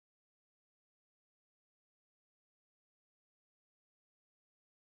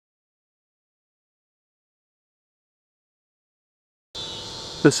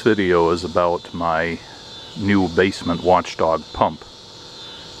This video is about my new basement Watchdog pump,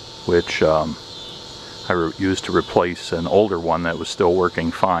 which I used to replace an older one that was still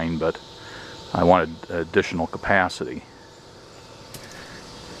working fine, but I wanted additional capacity.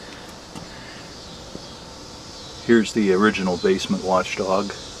 Here's the original basement Watchdog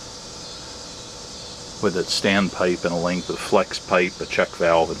with its standpipe and a length of flex pipe, a check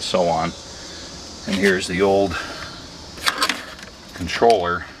valve, and so on. And here's the old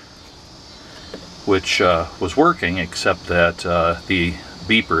controller, which was working, except that the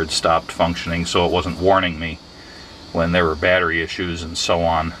beeper had stopped functioning, so it wasn't warning me when there were battery issues and so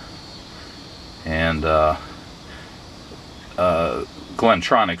on. And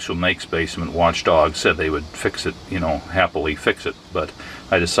Glentronics, who makes basement Watchdog, said they would fix it, happily fix it, but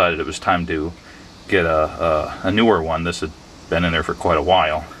I decided it was time to get a newer one. This had been in there for quite a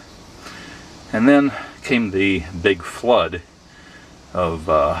while. And then came the big flood of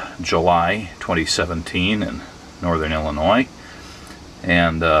July 2017 in northern Illinois,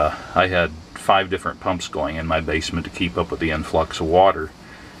 and I had 5 different pumps going in my basement to keep up with the influx of water.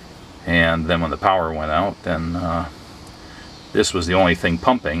 And then when the power went out, then this was the only thing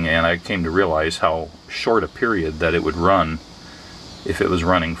pumping, and I came to realize how short a period that it would run if it was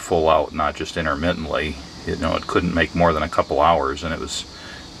running full out, not just intermittently. It couldn't make more than a couple hours, and it was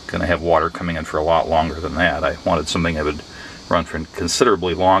going to have water coming in for a lot longer than that. I wanted something that would run for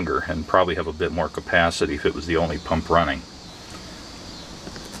considerably longer and probably have a bit more capacity if it was the only pump running.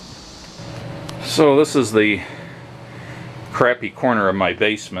 So this is the crappy corner of my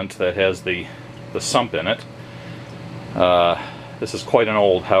basement that has the sump in it. This is quite an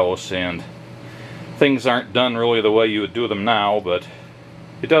old house, and things aren't done really the way you would do them now, but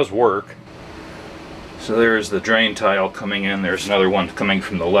it does work. So there's the drain tile coming in. There's another one coming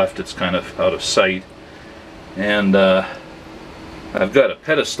from the left. It's kind of out of sight. And I've got a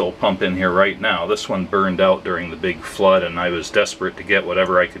pedestal pump in here right now. This one burned out during the big flood, and I was desperate to get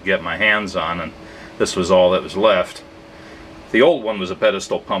whatever I could get my hands on, and this was all that was left. The old one was a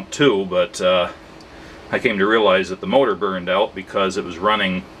pedestal pump too, but I came to realize that the motor burned out because it was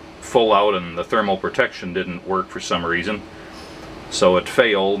running full out and the thermal protection didn't work for some reason. So it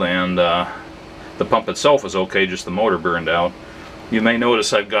failed, and the pump itself was okay, just the motor burned out. You may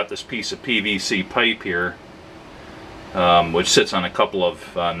notice I've got this piece of PVC pipe here, which sits on a couple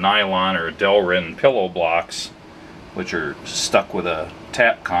of nylon or Delrin pillow blocks, which are stuck with a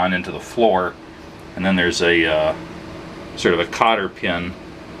tap con into the floor. And then there's a sort of a cotter pin,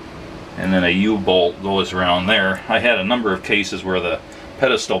 and then a U-bolt goes around there. I had a number of cases where the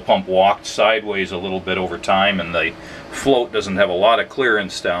pedestal pump walked sideways a little bit over time, and the float doesn't have a lot of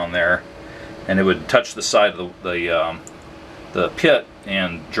clearance down there, and it would touch the side of the pit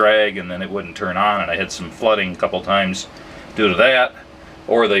and drag, and then it wouldn't turn on, and I had some flooding a couple times due to that,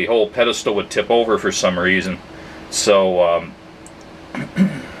 or the whole pedestal would tip over for some reason. So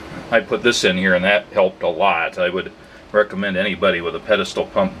I put this in here, and that helped a lot. I would recommend anybody with a pedestal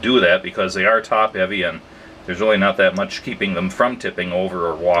pump do that, because they are top heavy and there's really not that much keeping them from tipping over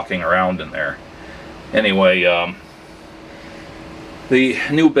or walking around in there. Anyway, the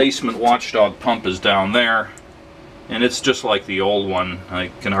new basement Watchdog pump is down there, and it's just like the old one. I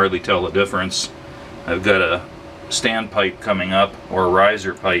can hardly tell the difference. I've got a standpipe coming up, or a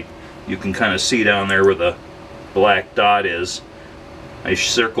riser pipe. You can kind of see down there where the black dot is. I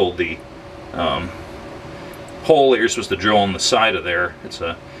circled the hole that you're supposed to drill in the side of there. It's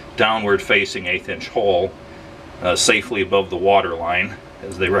a downward facing 1/8 inch hole, safely above the water line,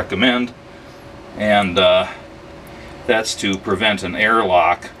 as they recommend. And that's to prevent an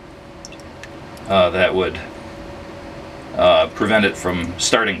airlock that would prevent it from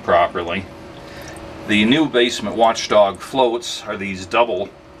starting properly. The new basement Watchdog floats are these double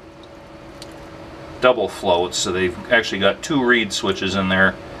floats, so they've actually got 2 reed switches in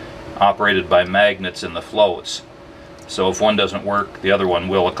there operated by magnets in the floats. So if one doesn't work, the other one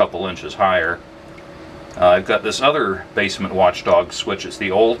will a couple inches higher. I've got this other basement Watchdog switch. It's the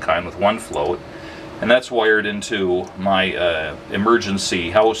old kind with 1 float, and that's wired into my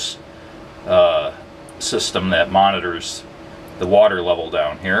emergency house system that monitors the water level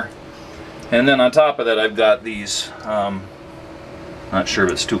down here. And then on top of that, I've got these, not sure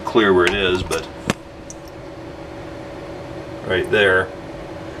if it's too clear where it is, but right there,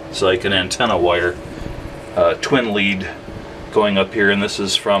 it's like an antenna wire, twin lead going up here, and this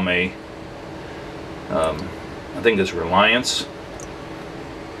is from a I think it's Reliance.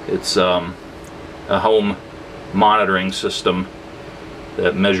 It's a home monitoring system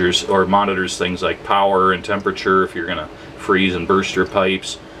that measures or monitors things like power and temperature, if you're going to freeze and burst your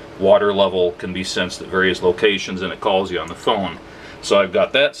pipes. Water level can be sensed at various locations, and it calls you on the phone. So I've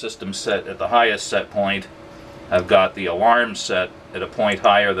got that system set at the highest set point. I've got the alarm set at a point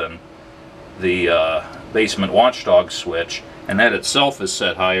higher than the basement watchdog switch, and that itself is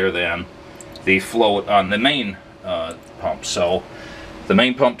set higher than the float on the main pump. So the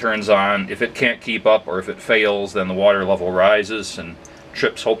main pump turns on. If it can't keep up or if it fails, then the water level rises and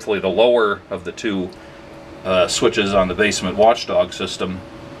trips hopefully the lower of the two switches on the basement watchdog system.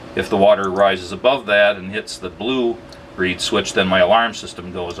 If the water rises above that and hits the blue read switch, then my alarm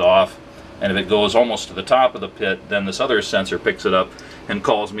system goes off. And if it goes almost to the top of the pit, then this other sensor picks it up and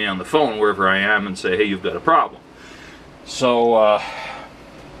calls me on the phone wherever I am and say, hey, you've got a problem. So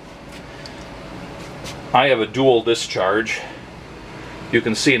I have a dual discharge. You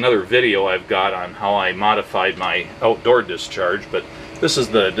can see another video I've got on how I modified my outdoor discharge, but this is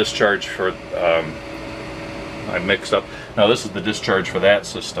the discharge for, I mixed up. No, this is the discharge for that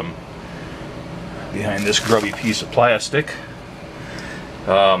system behind this grubby piece of plastic.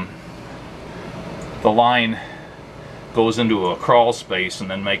 The line goes into a crawl space and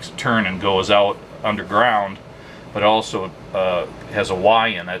then makes a turn and goes out underground, but also has a Y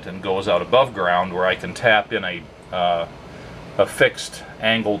in it and goes out above ground where I can tap in a fixed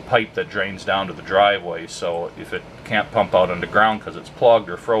angled pipe that drains down to the driveway. So if it can't pump out underground because it's plugged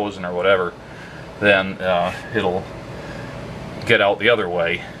or frozen or whatever, then it'll get out the other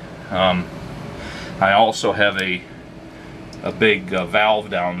way. I also have a big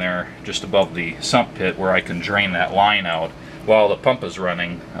valve down there just above the sump pit where I can drain that line out while the pump is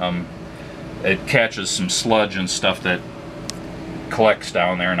running. It catches some sludge and stuff that collects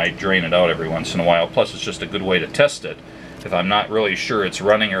down there, and I drain it out every once in a while. Plus it's just a good way to test it. If I'm not really sure it's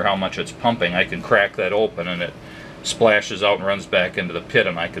running or how much it's pumping, I can crack that open and it splashes out and runs back into the pit,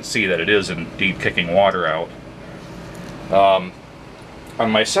 and I can see that it is indeed kicking water out. On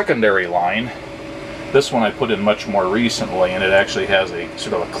my secondary line, this one I put in much more recently, and it actually has a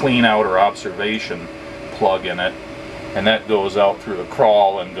sort of a clean out or observation plug in it, and that goes out through the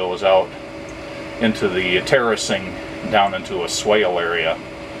crawl and goes out into the terracing down into a swale area,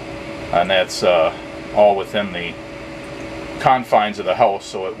 and that's all within the confines of the house,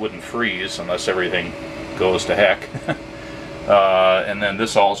 so it wouldn't freeze unless everything goes to heck. And then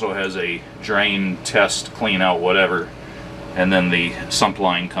this also has a drain, test, clean out, whatever, and then the sump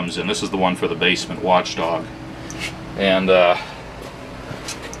line comes in. This is the one for the basement watchdog. And I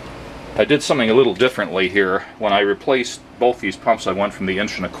did something a little differently here. When I replaced both these pumps, I went from the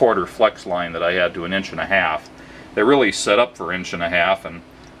 1¼ inch flex line that I had to 1.5 inches. They're really set up for 1.5 inches, and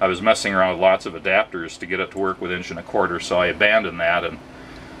I was messing around with lots of adapters to get it to work with 1¼ inch, so I abandoned that and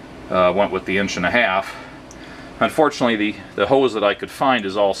went with the 1.5 inches. Unfortunately, the hose that I could find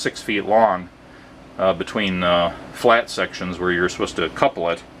is all 6 feet long between flat sections where you're supposed to couple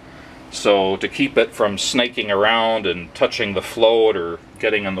it. So to keep it from snaking around and touching the float or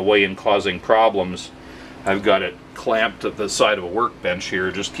getting in the way and causing problems, I've got it clamped at the side of a workbench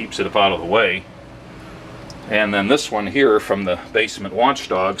here. Just keeps it up out of the way. And then this one here from the basement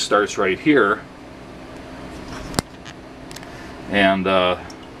watchdog starts right here, and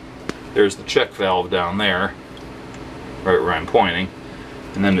there's the check valve down there, right where I'm pointing,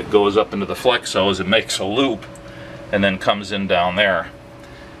 and then it goes up into the flex hose and makes a loop and then comes in down there.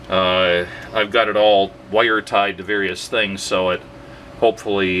 I've got it all wire tied to various things, so it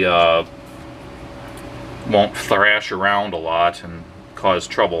hopefully won't thrash around a lot and cause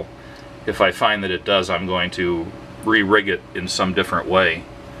trouble. If I find that it does, I'm going to re-rig it in some different way.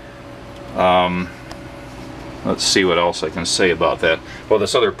 Let's see what else I can say about that. Well,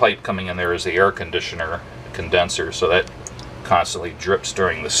 this other pipe coming in there is the air conditioner condenser, so that constantly drips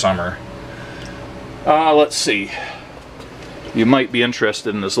during the summer. Let's see. You might be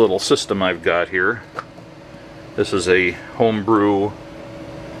interested in this little system I've got here. This is a homebrew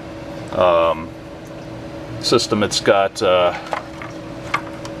system. It's got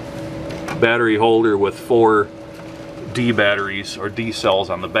battery holder with 4 D batteries or D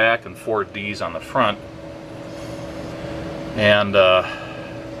cells on the back and 4 Ds on the front, and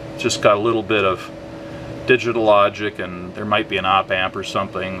just got a little bit of digital logic, and there might be an op amp or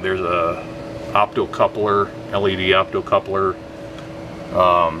something. There's a optocoupler, LED optocoupler,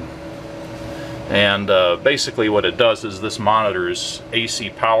 and basically what it does is this monitors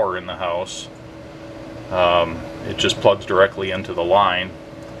AC power in the house. It just plugs directly into the line,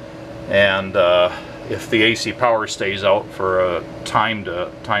 and if the AC power stays out for a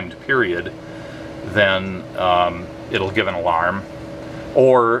timed period, then it'll give an alarm.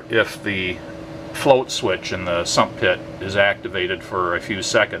 Or if the float switch in the sump pit is activated for a few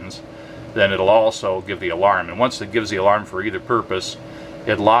seconds, then it'll also give the alarm. And once it gives the alarm for either purpose,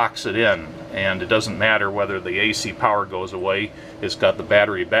 it locks it in, and it doesn't matter whether the AC power goes away. It's got the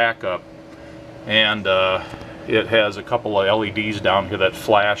battery backup, and it has a couple of LEDs down here that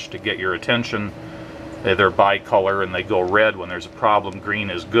flash to get your attention. They're bicolor and they go red when there's a problem. Green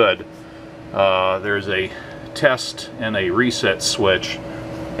is good. There's a test and a reset switch,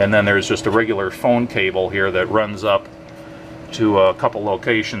 and then there's just a regular phone cable here that runs up to a couple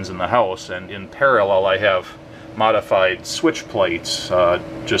locations in the house, and in parallel I have modified switch plates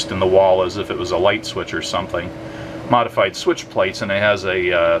just in the wall as if it was a light switch or something. Modified switch plates, and it has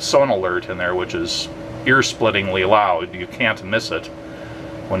a Sonalert in there, which is ear-splittingly loud. You can't miss it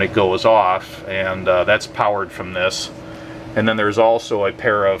when it goes off, and that's powered from this. And then there's also a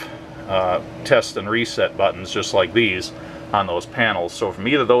pair of test and reset buttons just like these on those panels. So from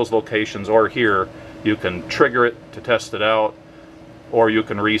either those locations or here, you can trigger it to test it out, or you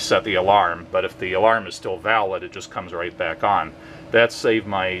can reset the alarm. But if the alarm is still valid, it just comes right back on. That saved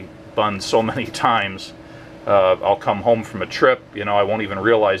my bun so many times. I'll come home from a trip, you know, I won't even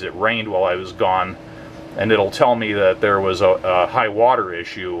realize it rained while I was gone, and it'll tell me that there was a high water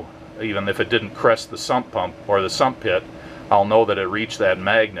issue. Even if it didn't crest the sump pump or the sump pit, I'll know that it reached that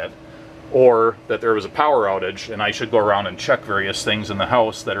magnet, or that there was a power outage, and I should go around and check various things in the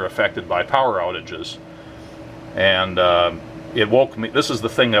house that are affected by power outages. And it woke me. This is the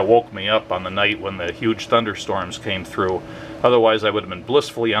thing that woke me up on the night when the huge thunderstorms came through. Otherwise I would have been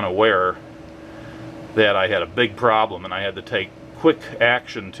blissfully unaware that I had a big problem, and I had to take quick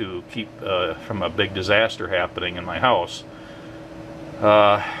action to keep from a big disaster happening in my house.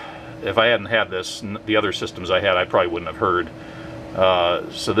 If I hadn't had this, the other systems I had, I probably wouldn't have heard.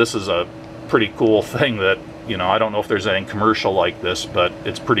 So this is a pretty cool thing that, you know, I don't know if there's anything commercial like this, but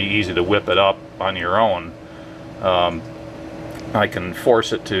it's pretty easy to whip it up on your own. I can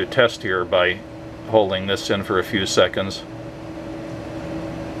force it to test here by holding this in for a few seconds.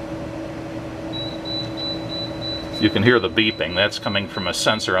 You can hear the beeping. That's coming from a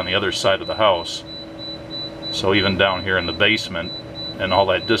sensor on the other side of the house. So even down here in the basement and all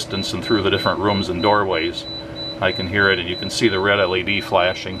that distance and through the different rooms and doorways, I can hear it, and you can see the red LED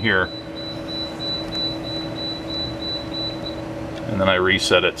flashing here. And then I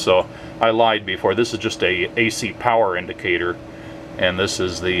reset it. So I lied before. This is just a AC power indicator, and this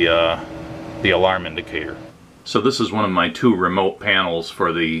is the alarm indicator. So this is one of my two remote panels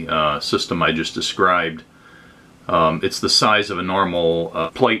for the system I just described. It's the size of a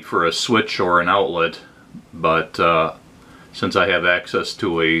normal plate for a switch or an outlet, but since I have access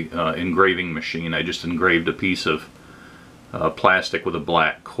to a engraving machine, I just engraved a piece of plastic with a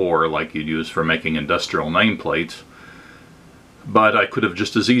black core like you'd use for making industrial nameplates. But I could have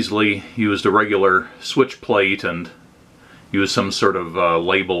just as easily used a regular switch plate and used some sort of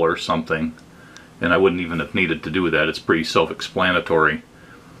label or something, and I wouldn't even have needed to do that. It's pretty self-explanatory.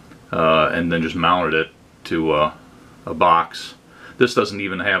 And then just mounted it to a box. This doesn't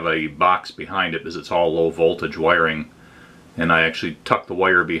even have a box behind it because it's all low voltage wiring, and I actually tucked the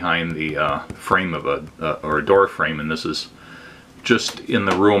wire behind the frame of a door frame, and this is just in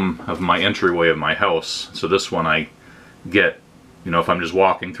the room of my entryway of my house. So this one I get, you know, if I'm just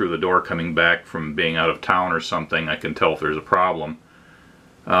walking through the door coming back from being out of town or something, I can tell if there's a problem.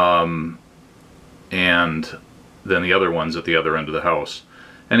 And then the other one's at the other end of the house.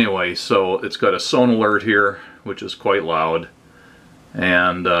 Anyway, so it's got a Sonalert here, which is quite loud,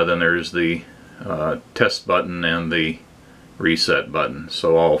 and then there's the test button and the reset button.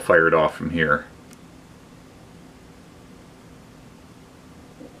 So I'll fire it off from here.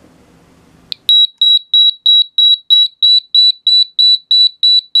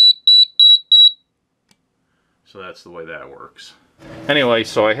 So that's the way that works. Anyway,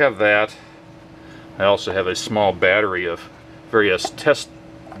 so I have that. I also have a small battery of various test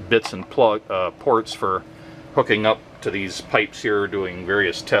bits and plug ports for hooking up to these pipes here, doing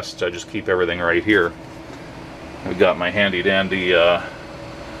various tests. I just keep everything right here. I've got my handy dandy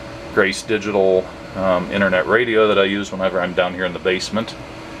Grace Digital internet radio that I use whenever I'm down here in the basement.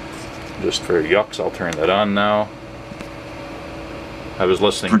 Just for yucks, I'll turn that on now. I was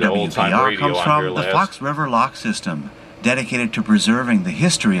listening to old-time radio comes on from here last. The Fox River Lock System, dedicated to preserving the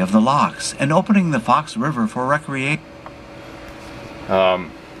history of the locks and opening the Fox River for recreation.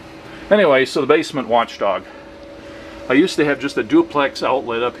 Anyway, so the basement watchdog. I used to have just a duplex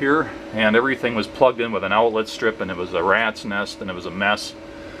outlet up here, and everything was plugged in with an outlet strip, and it was a rat's nest, and it was a mess.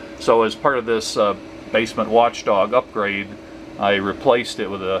 So as part of this basement watchdog upgrade, I replaced it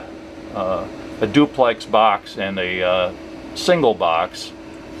with a duplex box and a single box.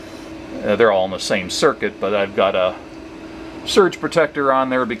 They're all in the same circuit, but I've got a surge protector on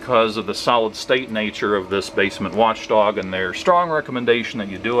there because of the solid state nature of this basement Watchdog, and their strong recommendation that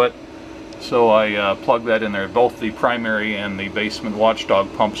you do it. So I plug that in there. Both the primary and the basement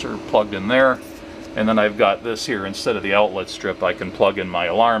Watchdog pumps are plugged in there. And then I've got this here, instead of the outlet strip, I can plug in my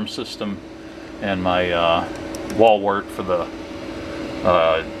alarm system and my wall wart for the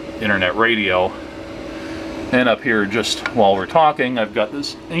internet radio. And up here, just while we're talking, I've got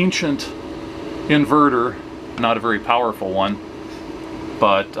this ancient inverter, not a very powerful one,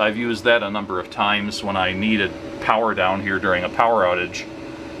 but I've used that a number of times when I needed power down here during a power outage,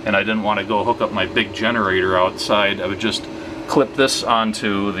 and I didn't want to go hook up my big generator outside. I would just clip this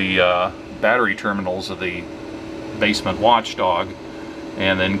onto the battery terminals of the basement Watchdog,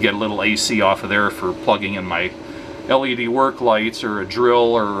 and then get a little AC off of there for plugging in my LED work lights or a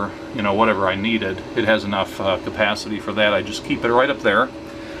drill or, you know, whatever I needed. It has enough capacity for that. I just keep it right up there.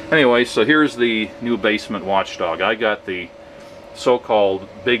 Anyway, so here's the new basement Watchdog. I got the so-called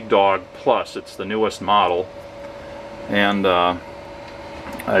Big Dog Plus. It's the newest model, and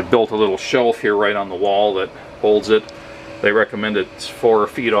I built a little shelf here right on the wall that holds it. They recommend it's 4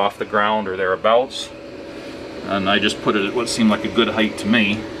 feet off the ground or thereabouts, and I just put it at what seemed like a good height to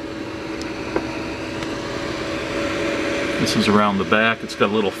me. This is around the back. It's got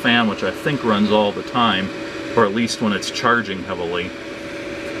a little fan which I think runs all the time, or at least when it's charging heavily.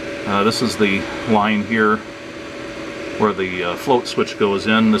 This is the line here where the float switch goes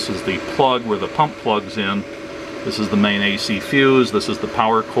in. This is the plug where the pump plugs in. This is the main AC fuse. This is the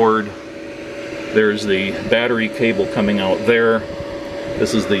power cord. There's the battery cable coming out there.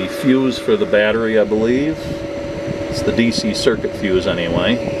 This is the fuse for the battery, I believe. It's the DC circuit fuse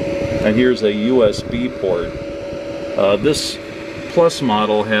anyway. And here's a USB port. This Plus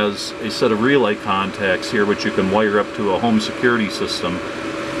model has a set of relay contacts here which you can wire up to a home security system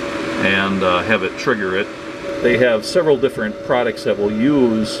and have it trigger it. They have several different products that will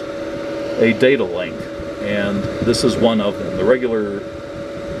use a data link, and this is one of them. The regular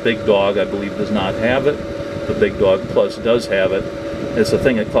Big Dog, I believe, does not have it. The Big Dog Plus does have it. It's a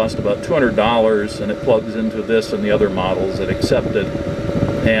thing that costs about $200, and it plugs into this and the other models that accept it,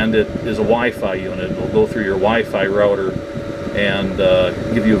 and it is a Wi-Fi unit. It'll go through your Wi-Fi router and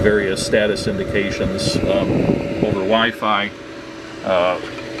give you various status indications over Wi-Fi.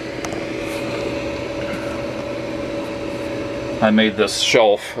 I made this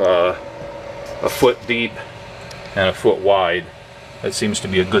shelf a foot deep and a foot wide. That seems to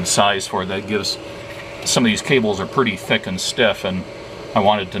be a good size for it. That gives, some of these cables are pretty thick and stiff, and I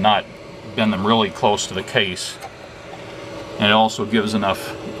wanted to not bend them really close to the case. And it also gives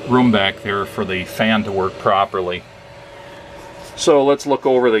enough room back there for the fan to work properly. So let's look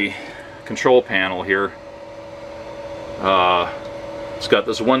over the control panel here. It's got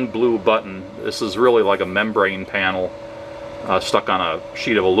this one blue button. This is really like a membrane panel stuck on a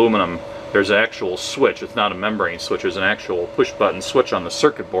sheet of aluminum. There's an actual switch. It's not a membrane switch. There's an actual push button switch on the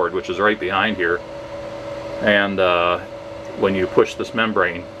circuit board, which is right behind here. And when you push this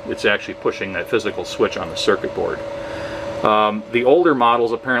membrane, it's actually pushing that physical switch on the circuit board. The older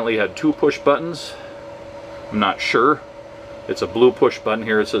models apparently had 2 push buttons. I'm not sure. It's a blue push button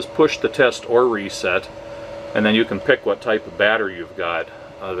here. It says push to test or reset, and then you can pick what type of battery you've got.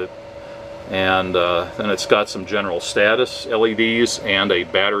 And then it's got some general status LEDs and a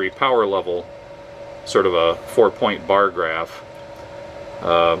battery power level, sort of a 4-point bar graph.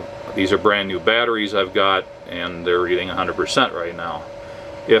 These are brand new batteries I've got, and they're reading 100% right now.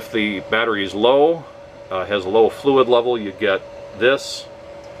 If the battery is low, has a low fluid level, you get this.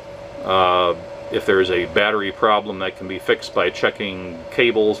 If there's a battery problem that can be fixed by checking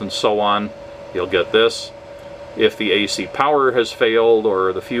cables and so on, you'll get this. If the AC power has failed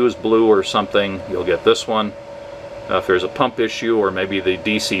or the fuse blew or something, you'll get this one. If there's a pump issue or maybe the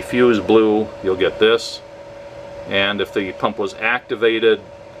DC fuse blew, you'll get this. And if the pump was activated,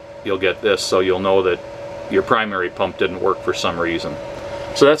 you'll get this, so you'll know that your primary pump didn't work for some reason.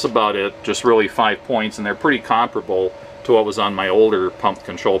 So that's about it, just really 5 points, and they're pretty comparable to what was on my older pump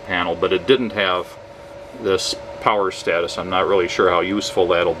control panel, but it didn't have this power status. I'm not really sure how useful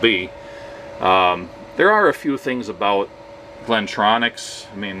that'll be. There are a few things about Glentronics.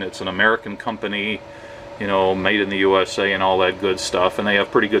 I mean, it's an American company, you know, made in the USA and all that good stuff, and they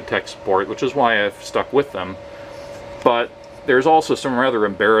have pretty good tech support, which is why I've stuck with them. But there's also some rather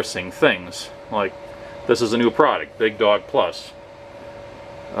embarrassing things, like this is a new product, Big Dog Plus.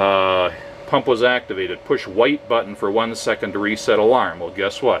 Pump was activated. Push white button for 1 second to reset alarm. Well,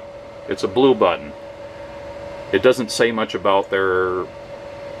 guess what? It's a blue button. It doesn't say much about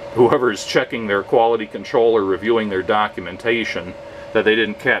whoever's checking their quality control or reviewing their documentation. that they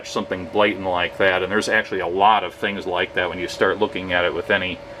didn't catch something blatant like that. And there's actually a lot of things like that when you start looking at it with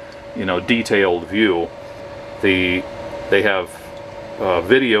any, you know, detailed view. They have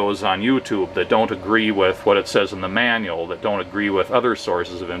videos on YouTube that don't agree with what it says in the manual, that don't agree with other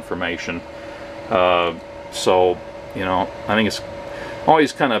sources of information. So, you know, I think it's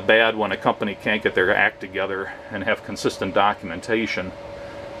always kind of bad when a company can't get their act together and have consistent documentation,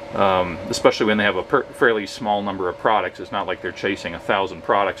 especially when they have a fairly small number of products. It's not like they're chasing 1,000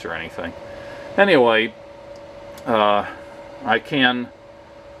 products or anything. Anyway, I can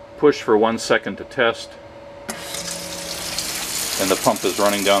push for 1 second to test, and the pump is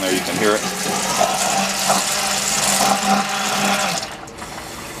running down there. You can hear it.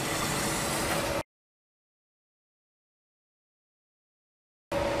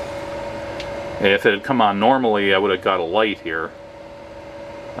 If it had come on normally, I would have got a light here,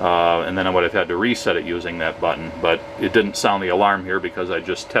 and then I would have had to reset it using that button, but it didn't sound the alarm here because I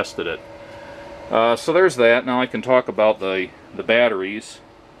just tested it. So there's that. Now I can talk about the batteries.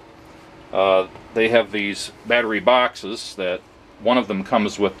 They have these battery boxes that one of them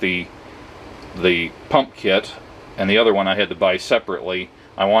comes with the pump kit, and the other one I had to buy separately.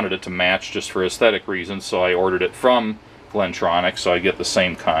 I wanted it to match just for aesthetic reasons, so I ordered it from Glentronics, so I get the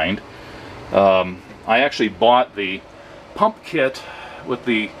same kind. I actually bought the pump kit with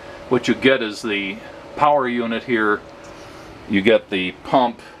what you get is the power unit here. You get the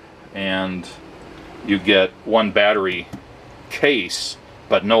pump, and you get one battery case,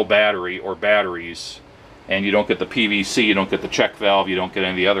 but no battery or batteries. And you don't get the PVC, you don't get the check valve, you don't get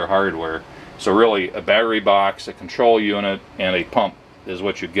any of the other hardware. So really, a battery box, a control unit, and a pump is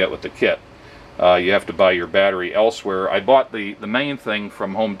what you get with the kit. You have to buy your battery elsewhere. I bought the main thing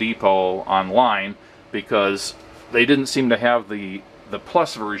from Home Depot online because they didn't seem to have the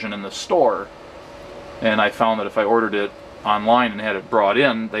Plus version in the store. And I found that if I ordered it online and had it brought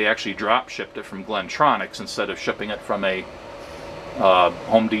in, they actually drop shipped it from Glentronics instead of shipping it from a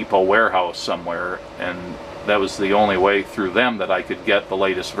Home Depot warehouse somewhere. And that was the only way through them that I could get the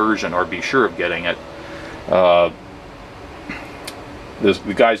latest version or be sure of getting it.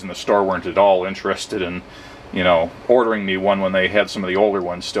 The guys in the store weren't at all interested in, you know, ordering me one when they had some of the older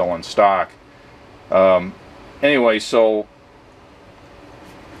ones still in stock. Anyway, so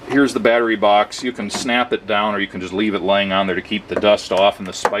here's the battery box. You can snap it down, or you can just leave it laying on there to keep the dust off and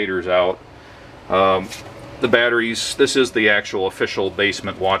the spiders out. The batteries, this is the actual official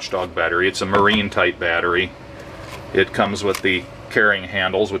Basement Watchdog battery. It's a marine type battery. It comes with the carrying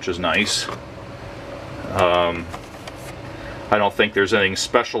handles, which is nice. I don't think there's anything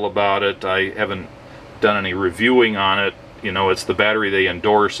special about it. I haven't done any reviewing on it. You know, it's the battery they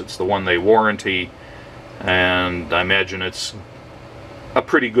endorse, it's the one they warranty, and I imagine it's a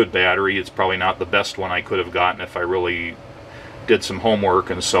pretty good battery. It's probably not the best one I could have gotten if I really did some homework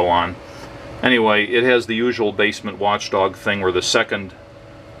and so on. Anyway, it has the usual Basement Watchdog thing where the second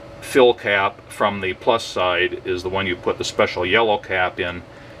fill cap from the plus side is the one you put the special yellow cap in,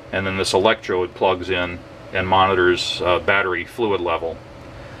 and then this electrode plugs in and monitors battery fluid level.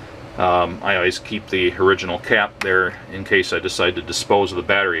 I always keep the original cap there in case I decide to dispose of the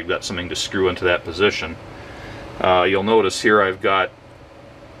battery. I've got something to screw into that position. You'll notice here I've got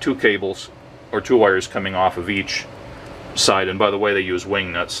two cables, or two wires coming off of each side, and by the way, they use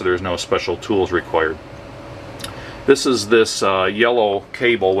wing nuts, so there's no special tools required. This is this yellow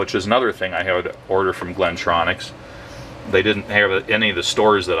cable, which is another thing I had to order from Glentronics. They didn't have any of the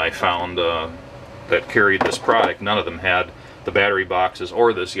stores that I found that carried this product. None of them had the battery boxes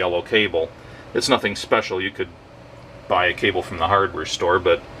or this yellow cable. It's nothing special. You could buy a cable from the hardware store,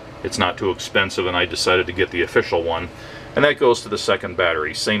 but it's not too expensive, and I decided to get the official one. And that goes to the second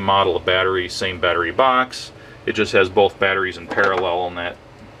battery. Same model of battery, same battery box. It just has both batteries in parallel, and that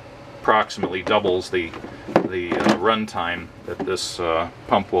approximately doubles the run time that this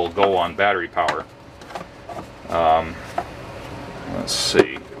pump will go on battery power. Let's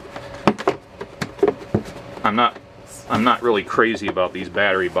see. I'm not really crazy about these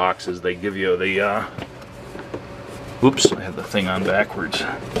battery boxes. They give you the oops, I had the thing on backwards.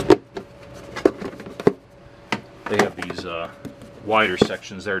 They have these wider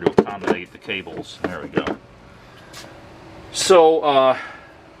sections there to accommodate the cables. There we go. So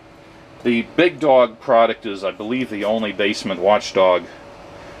the Big Dog product is, I believe, the only Basement Watchdog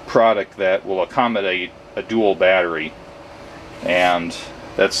product that will accommodate a dual battery, and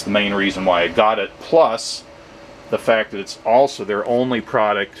that's the main reason why I got it, plus the fact that it's also their only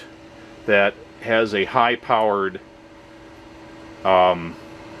product that has a high-powered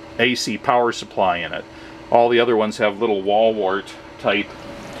AC power supply in it. All the other ones have little wall wart type.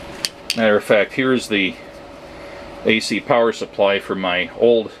 Matter of fact, here's the AC power supply for my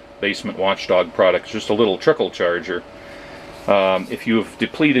old basement Watchdog product, just a little trickle charger. If you've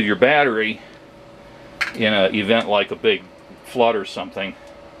depleted your battery in an event like a big flood or something,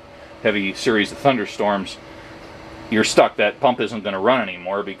 heavy series of thunderstorms, you're stuck. That pump isn't going to run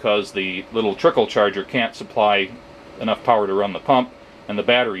anymore because the little trickle charger can't supply enough power to run the pump, and the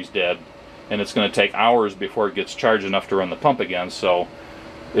battery's dead, and it's going to take hours before it gets charged enough to run the pump again. So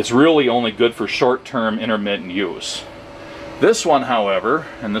it's really only good for short-term intermittent use. This one, however,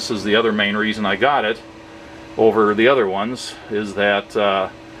 and this is the other main reason I got it over the other ones, is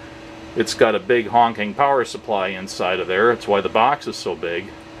that it's got a big honking power supply inside of there. That's why the box is so big,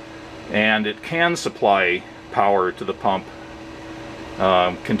 and it can supply power to the pump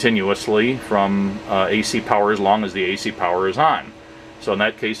continuously from AC power as long as the AC power is on. So in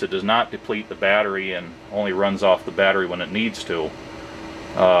that case, it does not deplete the battery and only runs off the battery when it needs to.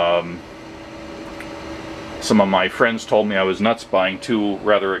 Some of my friends told me I was nuts buying 2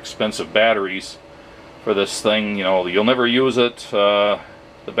 rather expensive batteries for this thing. You know, you'll never use it, the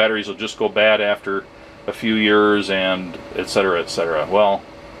batteries will just go bad after a few years, and etc., etc. Well,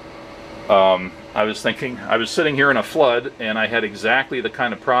 I was thinking, I was sitting here in a flood, and I had exactly the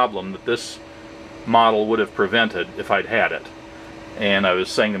kind of problem that this model would have prevented if I'd had it. And I was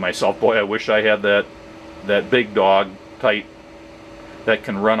saying to myself, boy, I wish I had that big dog type that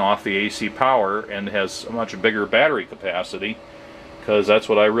can run off the AC power and has a much bigger battery capacity, because that's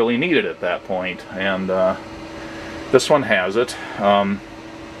what I really needed at that point. And this one has it.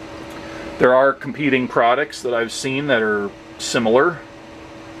 There are competing products that I've seen that are similar,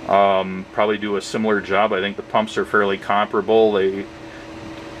 probably do a similar job. I think the pumps are fairly comparable. They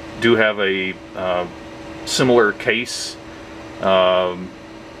do have a similar case.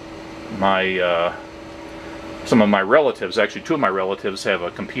 Some of my relatives, actually 2 of my relatives, have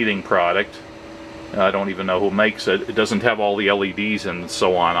a competing product. I don't even know who makes it. It doesn't have all the LEDs and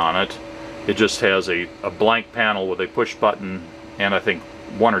so on it. It just has a blank panel with a push button and I think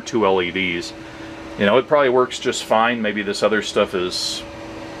 1 or 2 LEDs. You know, it probably works just fine. Maybe this other stuff is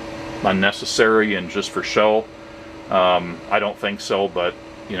unnecessary and just for show. I don't think so, but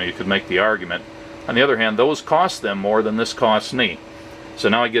you know, you could make the argument. On the other hand, those cost them more than this costs me. So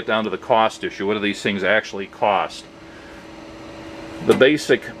now I get down to the cost issue. What do these things actually cost? The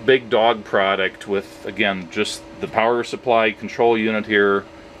basic big dog product with, again, just the power supply control unit here,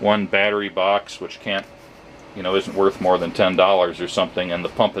 1 battery box, which can't, you know, isn't worth more than $10 or something, and the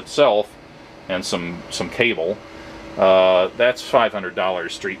pump itself and some cable, that's $500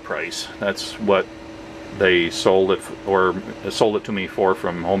 street price. That's what they sold it, or sold it to me for,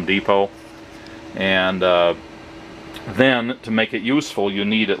 from Home Depot. And then to make it useful, you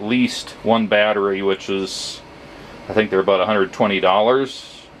need at least 1 battery, which is, I think they're about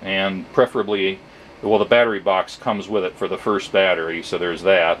 $120, and preferably, well, the battery box comes with it for the first battery, so there's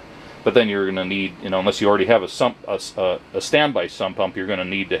that. But then you're going to need, you know, unless you already have a standby sump pump, you're going to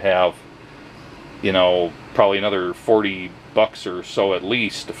need to have, you know, probably another $40 or so at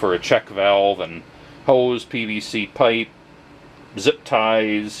least for a check valve and hose, PVC pipe, zip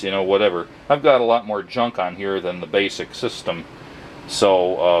ties, you know, whatever. I've got a lot more junk on here than the basic system,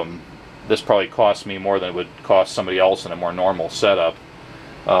 so this probably costs me more than it would cost somebody else in a more normal setup.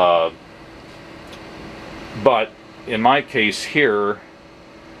 But in my case here,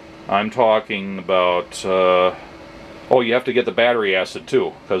 I'm talking about, oh, you have to get the battery acid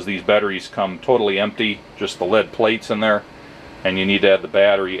too, because these batteries come totally empty, just the lead plates in there, and you need to add the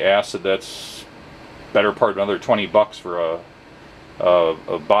battery acid. That's better part of another $20 for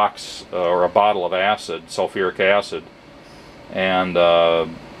a box or a bottle of acid, sulfuric acid. And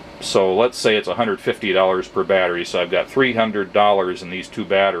so let's say it's $150 per battery, so I've got $300 in these 2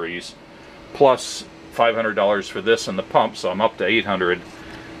 batteries, plus $500 for this and the pump, so I'm up to $800.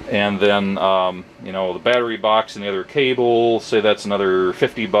 And then you know, the battery box and the other cable, say that's another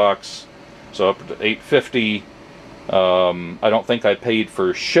 $50, so up to $850. I don't think I paid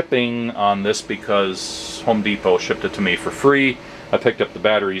for shipping on this because Home Depot shipped it to me for free. I picked up the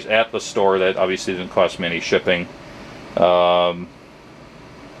batteries at the store. That obviously didn't cost me any shipping. I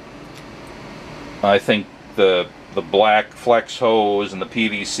think the black flex hose and the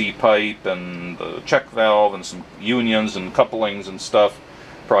PVC pipe and the check valve and some unions and couplings and stuff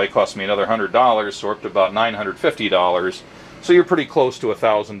probably cost me another $100, so we're up to about $950. So you're pretty close to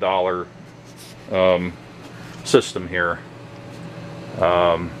 $1,000 system here.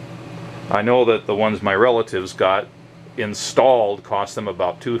 I know that the ones my relatives got installed cost them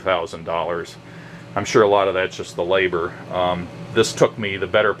about $2,000. I'm sure a lot of that's just the labor. This took me the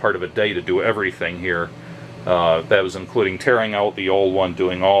better part of a day to do everything here. That was including tearing out the old one,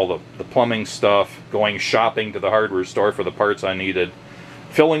 doing all the plumbing stuff, going shopping to the hardware store for the parts I needed,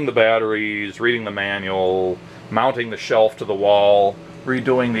 filling the batteries, reading the manual, mounting the shelf to the wall,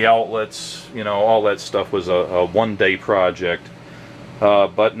 redoing the outlets. You know, all that stuff was a one-day project.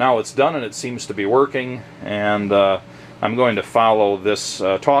 But now it's done and it seems to be working, and I'm going to follow this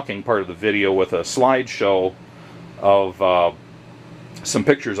talking part of the video with a slideshow of some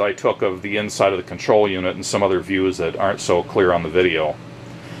pictures I took of the inside of the control unit and some other views that aren't so clear on the video.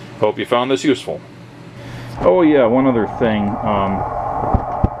 Hope you found this useful. Oh yeah, one other thing.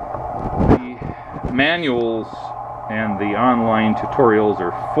 The manuals and the online tutorials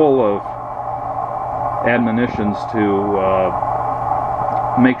are full of admonitions to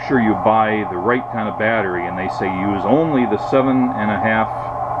make sure you buy the right kind of battery, and they say use only the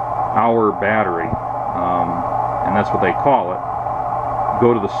 7.5-hour battery, and that's what they call it.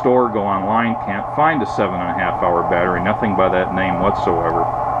 Go to the store, go online, can't find a 7.5-hour battery, nothing by that name whatsoever.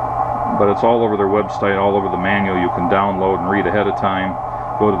 But it's all over their website, all over the manual. You can download and read ahead of time.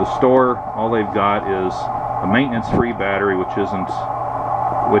 Go to the store, all they've got is a maintenance-free battery, which is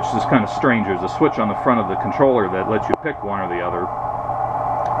kind of strange. There's a switch on the front of the controller that lets you pick one or the other.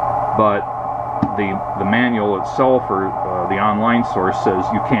 But the manual itself, or the online source, says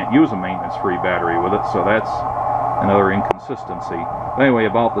you can't use a maintenance-free battery with it, so that's another inconsistency. But anyway,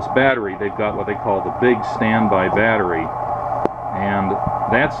 about this battery, they've got what they call the big standby battery, and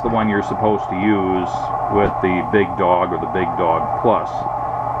that's the one you're supposed to use with the Big Dog or the Big Dog Plus.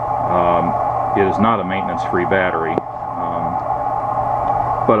 It is not a maintenance-free battery,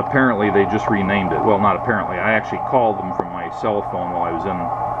 but apparently they just renamed it. Well, not apparently, I actually called them from my cell phone while I was in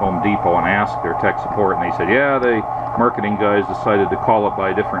Home Depot and asked their tech support, and they said, yeah, the marketing guys decided to call it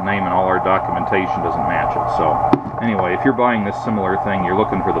by a different name and all our documentation doesn't match it. So anyway, if you're buying this similar thing, you're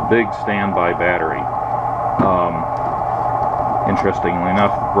looking for the big standby battery. Interestingly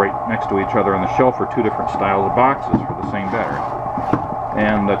enough, right next to each other on the shelf are two different styles of boxes for the same battery.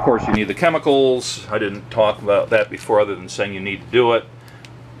 And of course you need the chemicals. I didn't talk about that before other than saying you need to do it.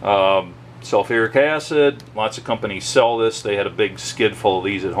 Sulfuric acid, lots of companies sell this. They had a big skid full of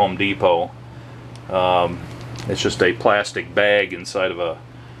these at Home Depot. It's just a plastic bag inside of a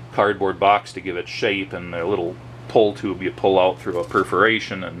cardboard box to give it shape, and a little pull tube you pull out through a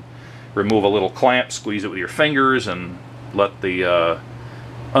perforation and remove a little clamp, squeeze it with your fingers, and let the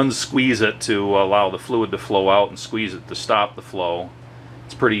unsqueeze it to allow the fluid to flow out, and squeeze it to stop the flow.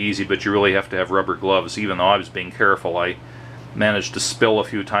 It's pretty easy, but you really have to have rubber gloves. Even though I was being careful, I managed to spill a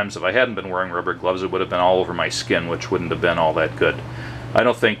few times. If I hadn't been wearing rubber gloves, it would have been all over my skin, which wouldn't have been all that good. I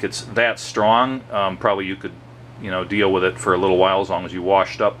don't think it's that strong. Probably you could, deal with it for a little while as long as you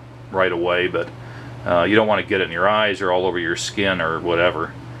washed up right away, but you don't want to get it in your eyes or all over your skin or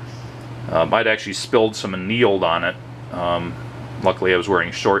whatever. I'd actually spilled some annealed on it. Luckily I was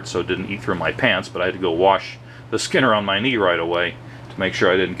wearing shorts, so it didn't eat through my pants, but I had to go wash the skin around my knee right away to make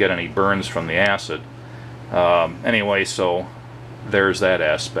sure I didn't get any burns from the acid. Anyway, so there's that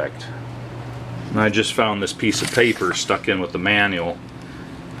aspect. And I just found this piece of paper stuck in with the manual.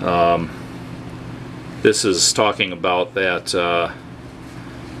 This is talking about that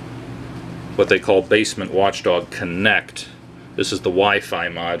what they call Basement Watchdog Connect. This is the Wi-Fi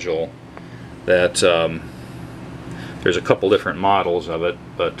module that there's a couple different models of it,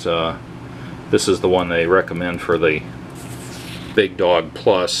 but this is the one they recommend for the Big Dog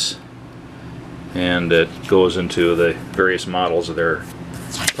Plus, and it goes into the various models of their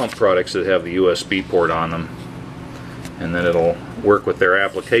pump products that have the USB port on them, and then it'll work with their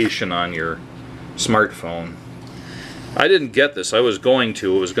application on your smartphone. I didn't get this. I was going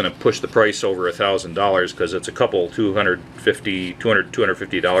to. It was going to push the price over $1,000 because it's a couple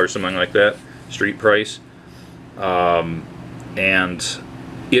 $250, something like that, street price. And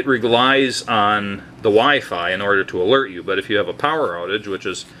it relies on the Wi-Fi in order to alert you. But if you have a power outage, which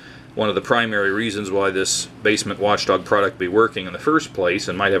is one of the primary reasons why this Basement Watchdog product be working in the first place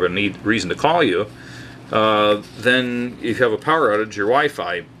and might have a reason to call you, then if you have a power outage, your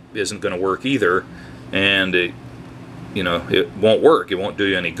Wi-Fi isn't going to work either, and it won't work. It won't do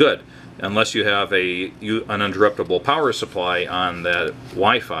you any good unless you have an uninterruptible power supply on that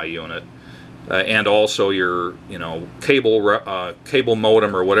Wi-Fi unit, and also your cable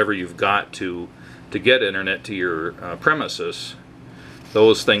modem or whatever you've got to get internet to your premises.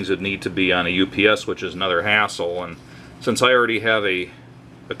 Those things would need to be on a UPS, which is another hassle. And since I already have a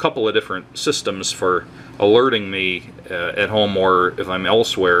couple of different systems for alerting me at home or if I'm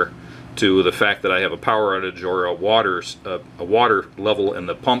elsewhere to the fact that I have a power outage or a water level in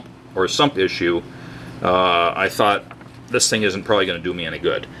the pump or sump issue, I thought this thing isn't probably going to do me any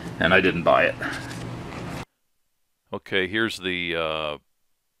good, and I didn't buy it. Okay, here's the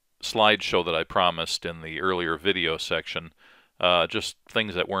slideshow that I promised in the earlier video section. Just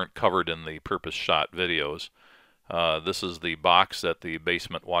things that weren't covered in the purpose shot videos. This is the box that the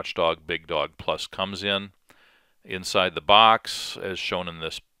Basement Watchdog Big Dog Plus comes in. Inside the box, as shown in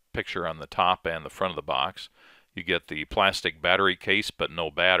this picture on the top and the front of the box, you get the plastic battery case but no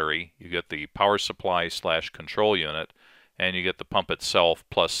battery. You get the power supply / control unit, and you get the pump itself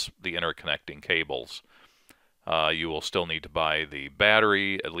plus the interconnecting cables. You will still need to buy the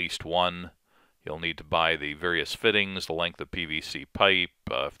battery, at least one. You'll need to buy the various fittings, the length of PVC pipe,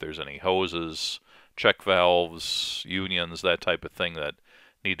 if there's any hoses, check valves, unions, that type of thing that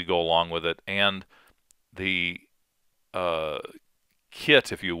need to go along with it. And the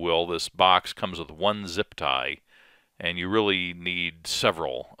kit, if you will, this box comes with one zip tie, and you really need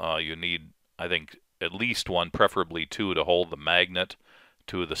several. You need, I think, at least one, preferably two, to hold the magnet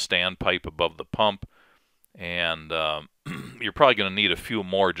to the standpipe above the pump. And you're probably going to need a few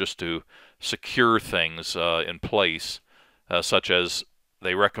more just to secure things in place, such as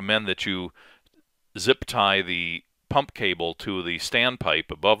they recommend that you zip tie the pump cable to the standpipe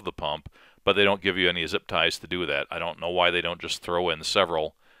above the pump, but they don't give you any zip ties to do that. I don't know why they don't just throw in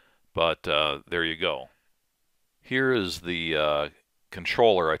several, but there you go. Here is the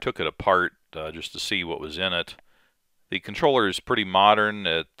controller. I took it apart just to see what was in it. The controller is pretty modern.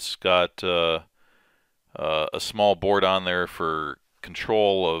 It's got a small board on there for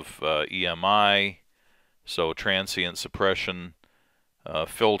control of EMI, so transient suppression,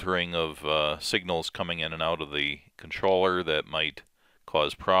 filtering of signals coming in and out of the controller that might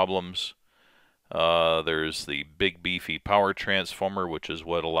cause problems. There's the big beefy power transformer, which is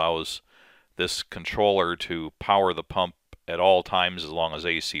what allows this controller to power the pump at all times as long as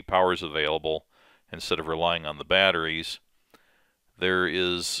AC power is available instead of relying on the batteries. There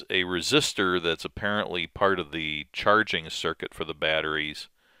is a resistor that's apparently part of the charging circuit for the batteries,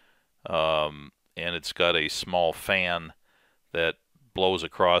 and it's got a small fan that blows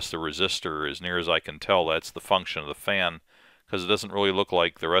across the resistor. As near as I can tell, that's the function of the fan, because it doesn't really look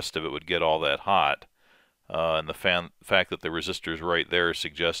like the rest of it would get all that hot. And the fact that the resistor is right there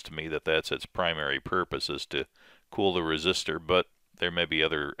suggests to me that that's its primary purpose, is to cool the resistor, but there may be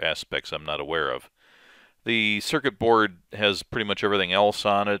other aspects I'm not aware of. The circuit board has pretty much everything else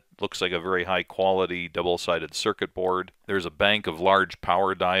on it. Looks like a very high quality double-sided circuit board. There's a bank of large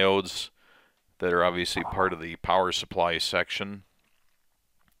power diodes that are obviously part of the power supply section.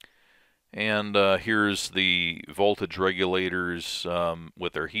 And here's the voltage regulators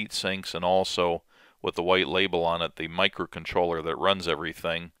with their heat sinks, and also with the white label on it, the microcontroller that runs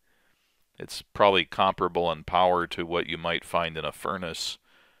everything. It's probably comparable in power to what you might find in a furnace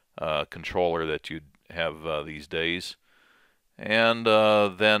controller that you'd have these days. And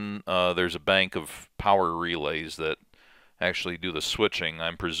then there's a bank of power relays that actually do the switching.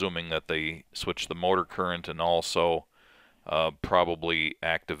 I'm presuming that they switch the motor current and also probably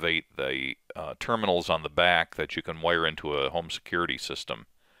activate the terminals on the back that you can wire into a home security system.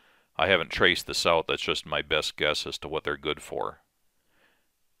 I haven't traced this out. That's just my best guess as to what they're good for.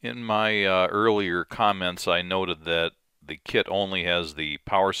 In my earlier comments, I noted that the kit only has the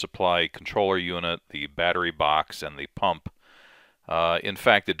power supply controller unit, the battery box, and the pump. In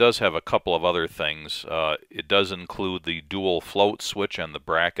fact, it does have a couple of other things. It does include the dual float switch and the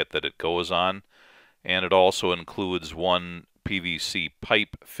bracket that it goes on, and it also includes one PVC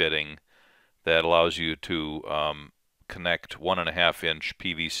pipe fitting that allows you to connect 1.5-inch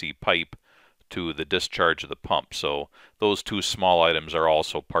PVC pipe to the discharge of the pump. So those two small items are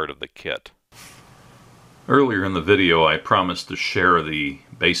also part of the kit. Earlier in the video, I promised to share the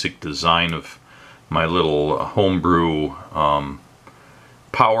basic design of my little homebrew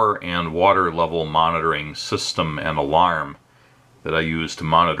power and water level monitoring system and alarm that I use to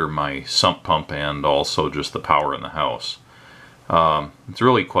monitor my sump pump and also just the power in the house. It's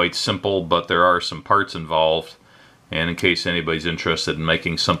really quite simple, but there are some parts involved, and in case anybody's interested in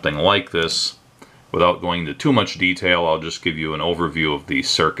making something like this, without going into too much detail, I'll just give you an overview of the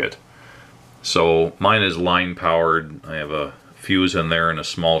circuit. So mine is line powered. I have a fuse in there and a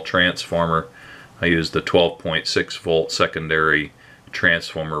small transformer. I used the 12.6 volt secondary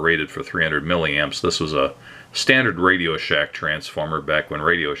transformer rated for 300 milliamps. This was a standard Radio Shack transformer back when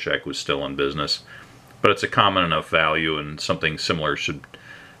Radio Shack was still in business, but it's a common enough value and something similar should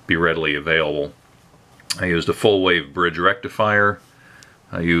be readily available. I used a full wave bridge rectifier.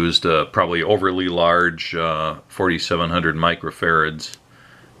 I used probably overly large 4700 microfarads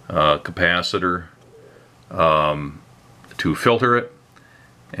capacitor to filter it,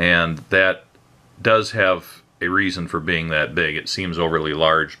 and that does have a reason for being that big. It seems overly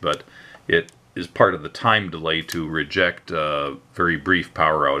large, but it is part of the time delay to reject very brief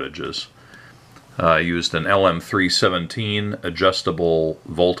power outages. I used an LM317 adjustable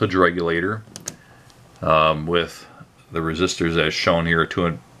voltage regulator with the resistors as shown here,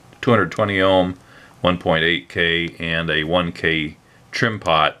 220 ohm, 1.8K, and a 1K trim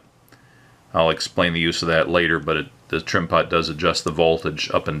pot. I'll explain the use of that later, but the trim pot does adjust the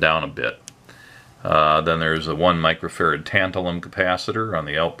voltage up and down a bit. Then there's a 1 microfarad tantalum capacitor on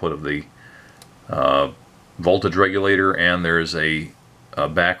the output of the voltage regulator, and there's a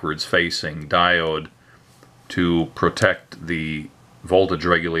backwards facing diode to protect the voltage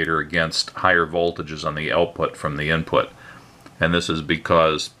regulator against higher voltages on the output from the input. And this is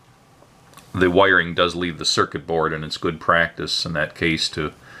because the wiring does leave the circuit board, and it's good practice in that case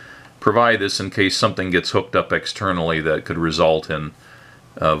to provide this in case something gets hooked up externally that could result in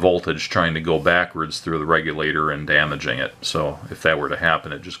voltage trying to go backwards through the regulator and damaging it. So if that were to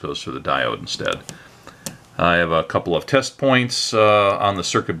happen, it just goes through the diode instead. I have a couple of test points on the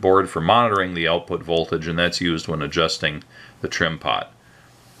circuit board for monitoring the output voltage, and that's used when adjusting the trim pot.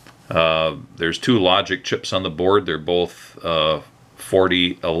 There's 2 logic chips on the board. They're both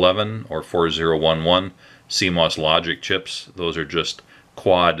 4011 or 4011 CMOS logic chips. Those are just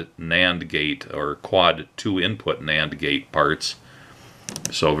quad NAND gate or quad 2 input NAND gate parts.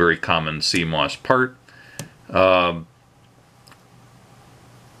 So very common CMOS part.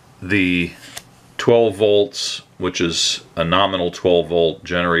 The 12 volts, which is a nominal 12 volt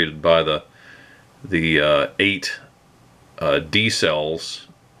generated by the 8 D cells,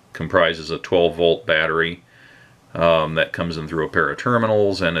 comprises a 12 volt battery that comes in through a pair of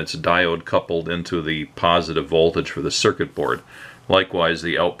terminals, and it's diode coupled into the positive voltage for the circuit board. Likewise,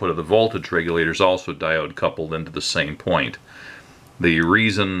 the output of the voltage regulator is also diode coupled into the same point. The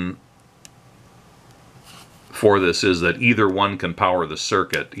reason for this is that either one can power the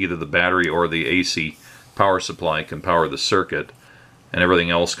circuit, either the battery or the AC power supply can power the circuit, and everything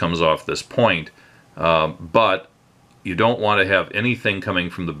else comes off this point. But you don't want to have anything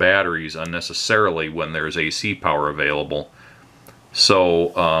coming from the batteries unnecessarily when there's AC power available.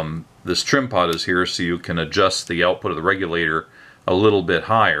 So this trim pot is here so you can adjust the output of the regulator a little bit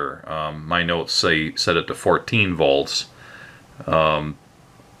higher. My notes say set it to 14 volts.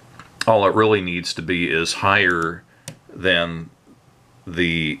 All it really needs to be is higher than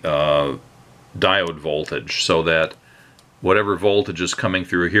the diode voltage, so that whatever voltage is coming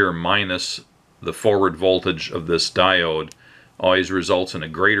through here minus the forward voltage of this diode always results in a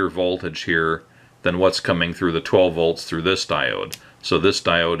greater voltage here than what's coming through the 12 volts through this diode. So this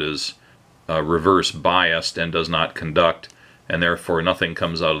diode is reverse biased and does not conduct, and therefore nothing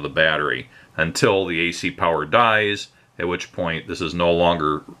comes out of the battery until the AC power dies, at which point this is no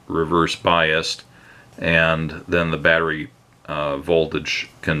longer reverse biased, and then the battery voltage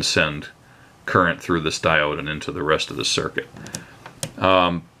can send current through this diode and into the rest of the circuit.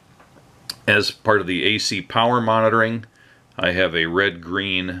 As part of the AC power monitoring, I have a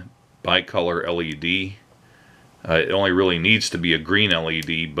red-green bicolor LED. It only really needs to be a green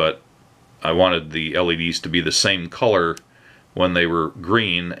LED, but I wanted the LEDs to be the same color when they were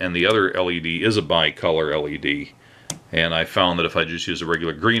green, and the other LED is a bicolor LED. And I found that if I just use a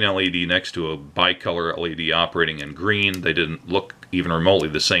regular green LED next to a bicolor LED operating in green, they didn't look even remotely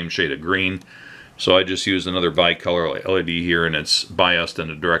the same shade of green. So I just used another bicolor LED here, and it's biased in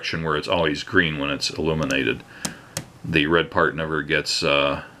a direction where it's always green when it's illuminated. The red part never gets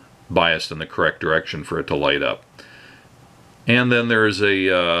biased in the correct direction for it to light up. And then there's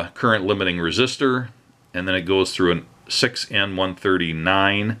a current limiting resistor, and then it goes through a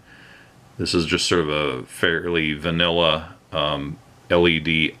 6N139. This is just sort of a fairly vanilla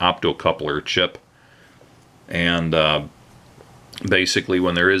LED optocoupler chip. And basically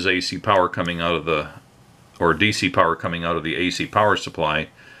when there is AC power coming out of the, or DC power coming out of the AC power supply,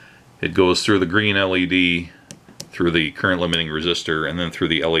 it goes through the green LED, through the current limiting resistor, and then through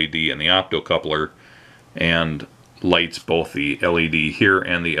the LED and the optocoupler, and lights both the LED here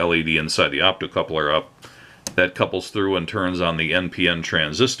and the LED inside the optocoupler up. That couples through and turns on the NPN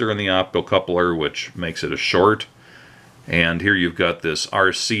transistor in the optocoupler, which makes it a short. And here you've got this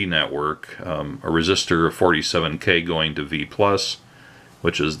RC network, a resistor of 47K going to V+,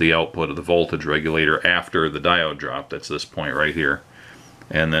 which is the output of the voltage regulator after the diode drop. That's this point right here.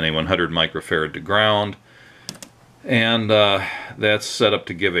 And then a 100 microfarad to ground. And that's set up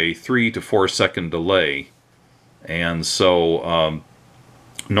to give a 3 to 4 second delay. And so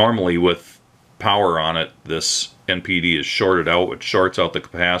normally with power on it, this NPD is shorted out, which shorts out the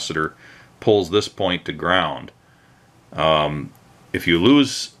capacitor, pulls this point to ground. If you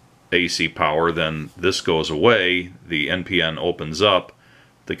lose AC power, then this goes away, the NPN opens up,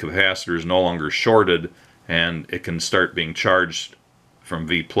 the capacitor is no longer shorted and it can start being charged from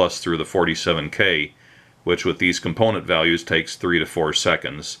V plus through the 47K, which with these component values takes 3 to 4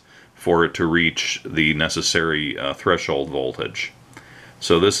 seconds for it to reach the necessary threshold voltage.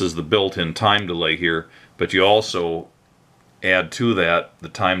 So this is the built-in time delay here, but you also add to that the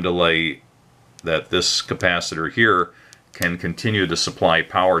time delay that this capacitor here can continue to supply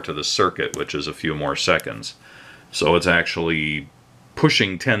power to the circuit, which is a few more seconds. So it's actually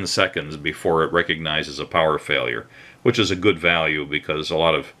pushing 10 seconds before it recognizes a power failure, which is a good value because a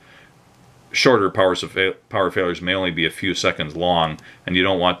lot of shorter power failures may only be a few seconds long, and you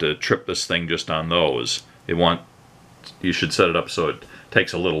don't want to trip this thing just on those. You should set it up so it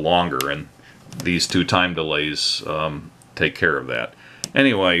takes a little longer, and these two time delays take care of that.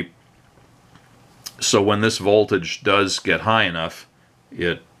 Anyway, so when this voltage does get high enough,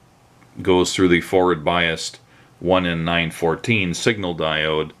 it goes through the forward biased 1N914 signal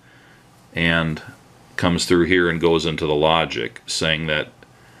diode and comes through here and goes into the logic, saying that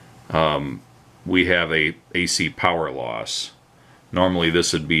we have a AC power loss. Normally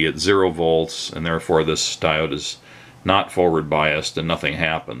this would be at 0 volts, and therefore this diode is not forward biased and nothing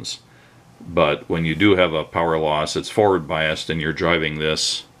happens. But when you do have a power loss, it's forward biased, and you're driving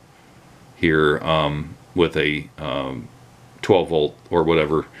this here with a 12 volt or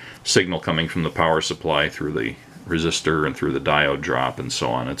whatever signal coming from the power supply through the resistor and through the diode drop and so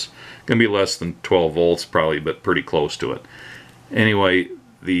on. It's going to be less than 12 volts probably, but pretty close to it. Anyway,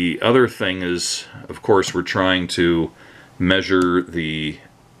 the other thing is, of course, we're trying to measure the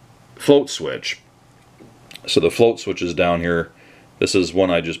float switch. So the float switch is down here. This is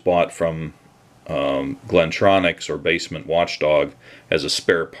one I just bought from Glentronics or Basement Watchdog as a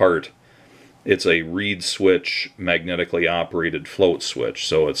spare part. It's a reed switch, magnetically operated float switch,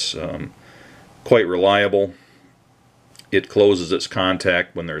 so it's quite reliable. It closes its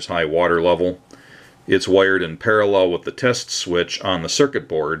contact when there's high water level. It's wired in parallel with the test switch on the circuit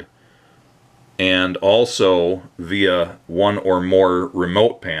board, and also via one or more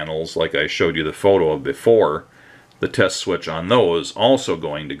remote panels, like I showed you the photo of before, the test switch on those also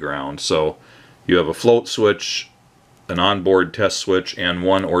going to ground. So you have a float switch, an onboard test switch, and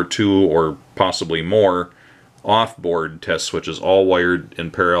one or two or possibly more off-board test switches, all wired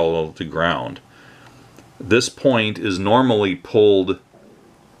in parallel to ground. This point is normally pulled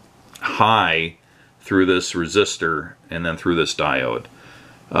high through this resistor and then through this diode.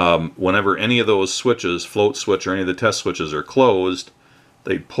 Whenever any of those switches, float switch or any of the test switches, are closed,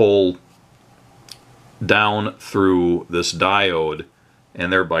 they pull down through this diode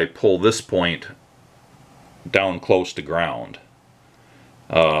and thereby pull this point down close to ground.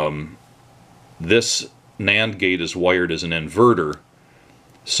 This NAND gate is wired as an inverter,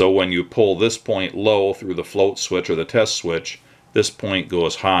 so when you pull this point low through the float switch or the test switch, this point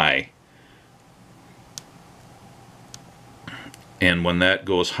goes high. And when that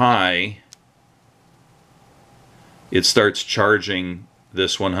goes high, it starts charging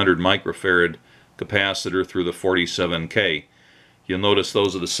this 100 microfarad capacitor through the 47K. You'll notice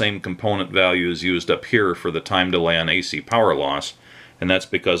those are the same component values used up here for the time delay on AC power loss, and that's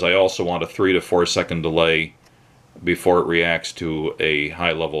because I also want a 3 to 4 second delay before it reacts to a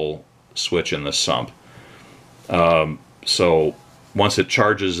high level switch in the sump. So once it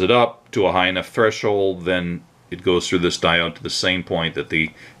charges it up to a high enough threshold, then it goes through this diode to the same point that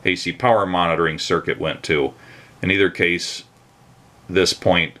the AC power monitoring circuit went to. In either case, this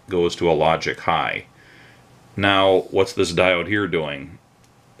point goes to a logic high. Now, what's this diode here doing?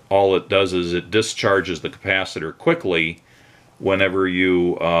 All it does is it discharges the capacitor quickly whenever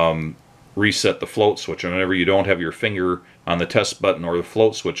you reset the float switch. And whenever you don't have your finger on the test button or the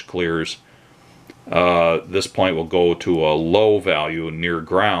float switch clears, this point will go to a low value near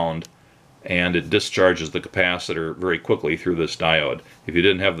ground, and it discharges the capacitor very quickly through this diode. If you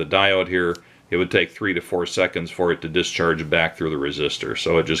didn't have the diode here, it would take 3 to 4 seconds for it to discharge back through the resistor.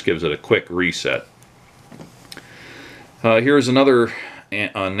 So it just gives it a quick reset. Here's another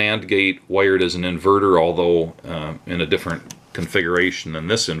NAND gate wired as an inverter, although in a different configuration than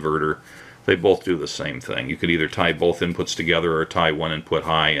this inverter. They both do the same thing. You could either tie both inputs together or tie one input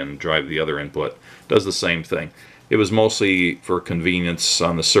high and drive the other input. It does the same thing. It was mostly for convenience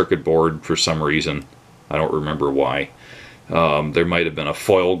on the circuit board for some reason. I don't remember why. There might have been a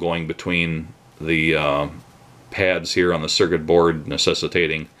foil going between the pads here on the circuit board,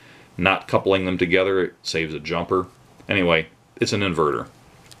 necessitating not coupling them together. It saves a jumper. Anyway, it's an inverter.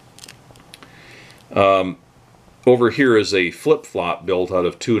 Over here is a flip-flop built out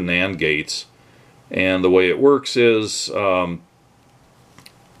of 2 NAND gates, and the way it works is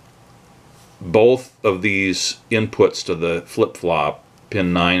both of these inputs to the flip-flop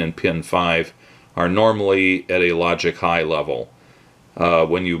pin 9 and pin 5 are normally at a logic high level.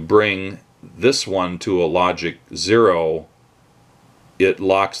 When you bring this one to a logic 0, it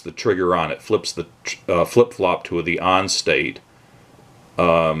locks the trigger on. It flips the flip-flop to the on state.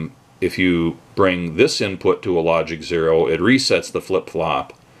 If you bring this input to a logic 0, it resets the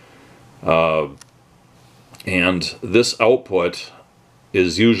flip-flop. And this output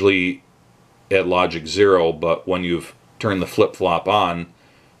is usually at logic 0, but when you've turned the flip-flop on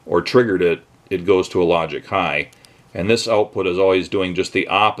or triggered it, it goes to a logic high. And this output is always doing just the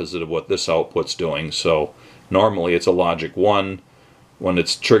opposite of what this output's doing. So normally it's a logic 1. When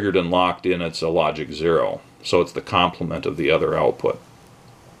it's triggered and locked in, it's a logic 0. So it's the complement of the other output.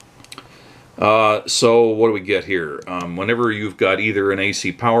 So what do we get here? Whenever you've got either an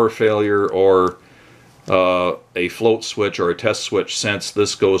AC power failure or a float switch or a test switch sense,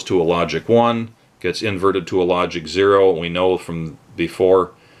 this goes to a logic 1, gets inverted to a logic 0. We know from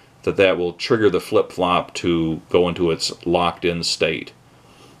before that that will trigger the flip-flop to go into its locked-in state,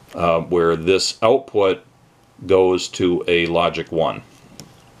 where this output goes to a logic 1.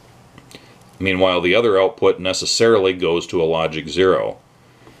 Meanwhile, the other output necessarily goes to a logic 0.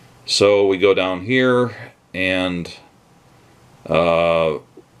 So we go down here and, well,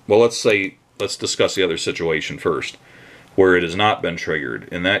 let's discuss the other situation first, where it has not been triggered.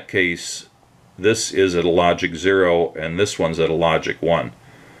 In that case, this is at a logic 0 and this one's at a logic 1.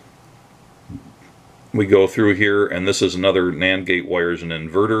 We go through here, and this is another NAND gate wires an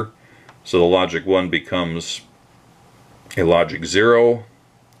inverter, so the logic 1 becomes a logic 0,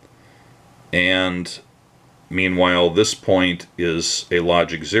 and meanwhile this point is a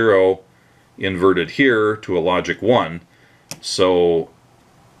logic 0 inverted here to a logic 1, so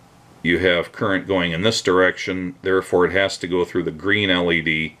you have current going in this direction, therefore it has to go through the green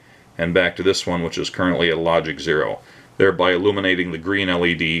LED and back to this one, which is currently at logic 0, thereby illuminating the green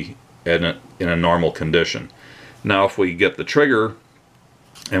LED in a normal condition. Now if we get the trigger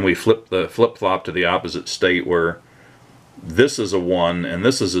and we flip the flip-flop to the opposite state, where this is a 1 and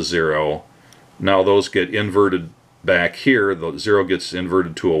this is a 0, now those get inverted back here. The 0 gets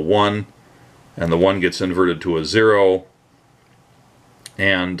inverted to a 1 and the 1 gets inverted to a 0,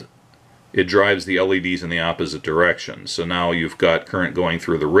 and it drives the LEDs in the opposite direction. So now you've got current going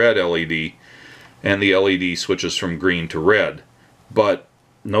through the red LED and the LED switches from green to red. But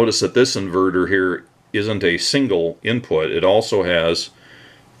notice that this inverter here isn't a single input. It also has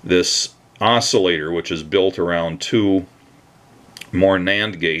this oscillator, which is built around 2 more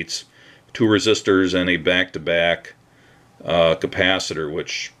NAND gates, 2 resistors, and a back-to-back capacitor,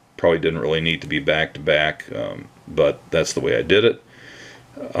 which probably didn't really need to be back-to-back, but that's the way I did it.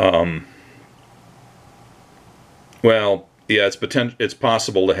 Well, yeah, it's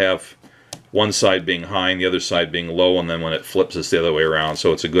possible to have one side being high and the other side being low, and then when it flips it's the other way around,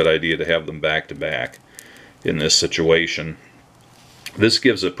 so it's a good idea to have them back to back in this situation. This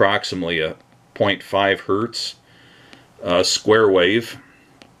gives approximately a 0.5 hertz square wave,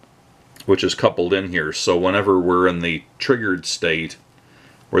 which is coupled in here, so whenever we're in the triggered state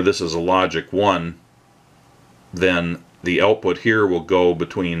where this is a logic 1, then the output here will go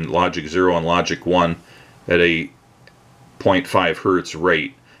between logic 0 and logic 1 at a 0.5 hertz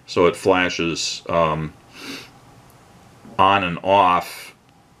rate. So it flashes on and off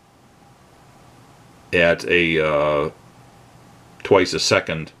at a twice a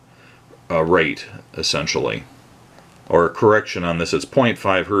second rate, essentially. Or a correction on this, it's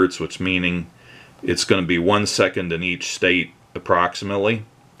 0.5 hertz, which meaning it's going to be 1 second in each state approximately.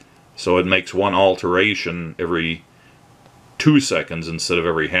 So it makes one alteration every 2 seconds instead of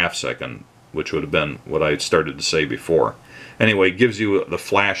every half second, which would have been what I started to say before. Anyway, it gives you the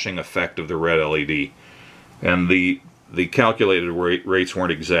flashing effect of the red LED. And the calculated rates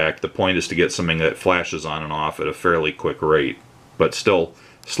weren't exact. The point is to get something that flashes on and off at a fairly quick rate, but still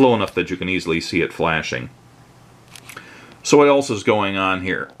slow enough that you can easily see it flashing. So what else is going on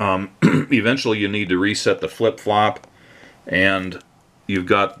here? Eventually you need to reset the flip-flop, and you've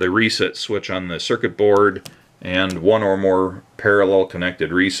got the reset switch on the circuit board and one or more parallel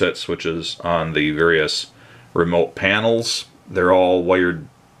connected reset switches on the various remote panels. They're all wired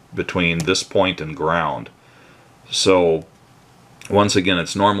between this point and ground. So once again,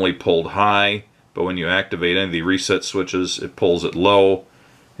 it's normally pulled high, but when you activate any of the reset switches, it pulls it low,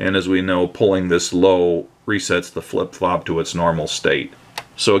 and as we know, pulling this low resets the flip-flop to its normal state.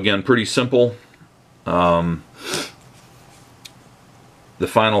 So again, pretty simple. The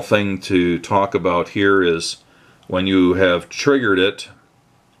final thing to talk about here is when you have triggered it,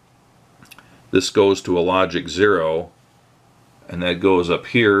 this goes to a logic 0, and that goes up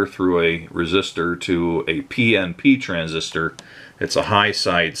here through a resistor to a PNP transistor, It's a high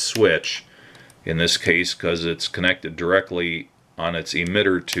side switch in this case because it's connected directly on its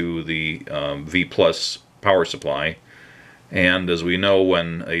emitter to the V plus power supply. And as we know,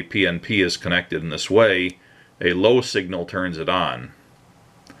 when a PNP is connected in this way, a low signal turns it on.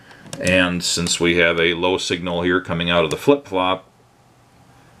 And since we have a low signal here coming out of the flip-flop,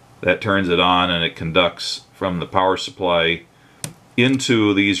 that turns it on, and it conducts from the power supply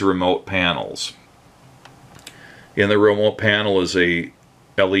into these remote panels. In the remote panel is a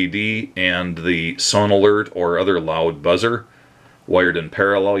LED and the sun alert or other loud buzzer wired in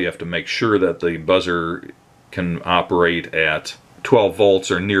parallel. You have to make sure that the buzzer can operate at 12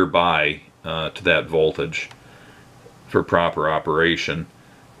 volts or nearby to that voltage for proper operation.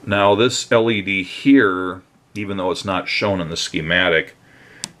 Now this LED here, even though it's not shown in the schematic,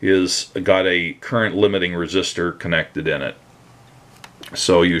 is got a current limiting resistor connected in it.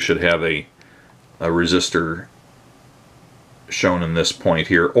 So you should have a resistor shown in this point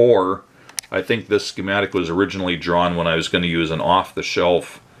here, or I think this schematic was originally drawn when I was going to use an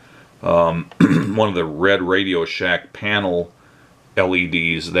off-the-shelf one of the red Radio Shack panel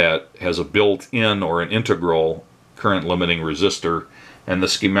LEDs that has a built-in or an integral current limiting resistor, and the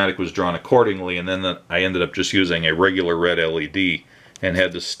schematic was drawn accordingly, and then I ended up just using a regular red LED and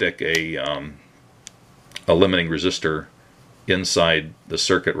had to stick a limiting resistor inside the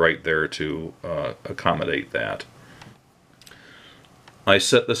circuit right there to accommodate that. I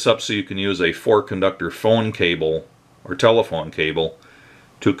set this up so you can use a 4-conductor phone cable or telephone cable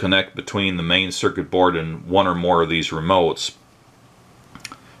to connect between the main circuit board and one or more of these remotes.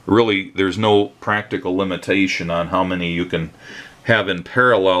 Really, there's no practical limitation on how many you can have in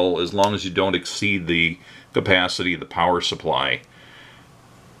parallel as long as you don't exceed the capacity of the power supply.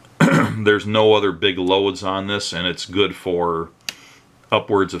 There's no other big loads on this, and it's good for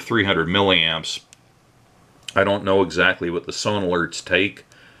upwards of 300 milliamps. I don't know exactly what the sun alerts take.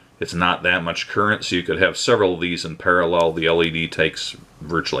 It's not that much current, so you could have several of these in parallel. The LED takes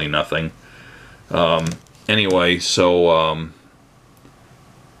virtually nothing. Anyway, so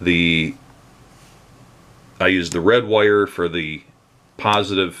I use the red wire for the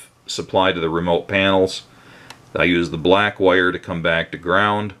positive supply to the remote panels. I use the black wire to come back to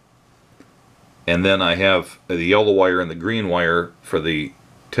ground. And then I have the yellow wire and the green wire for the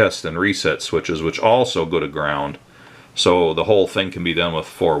test and reset switches, which also go to ground. So the whole thing can be done with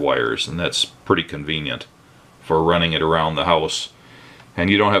 4 wires, and that's pretty convenient for running it around the house. And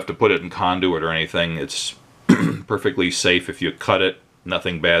you don't have to put it in conduit or anything. It's perfectly safe. If you cut it,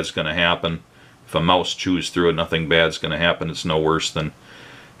 nothing bad's going to happen. If a mouse chews through it, nothing bad's going to happen. It's no worse than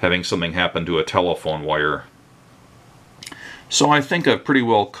having something happen to a telephone wire. So I think I've pretty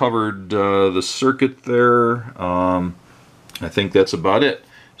well covered the circuit there. I think that's about it.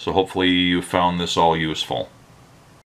 So hopefully you found this all useful.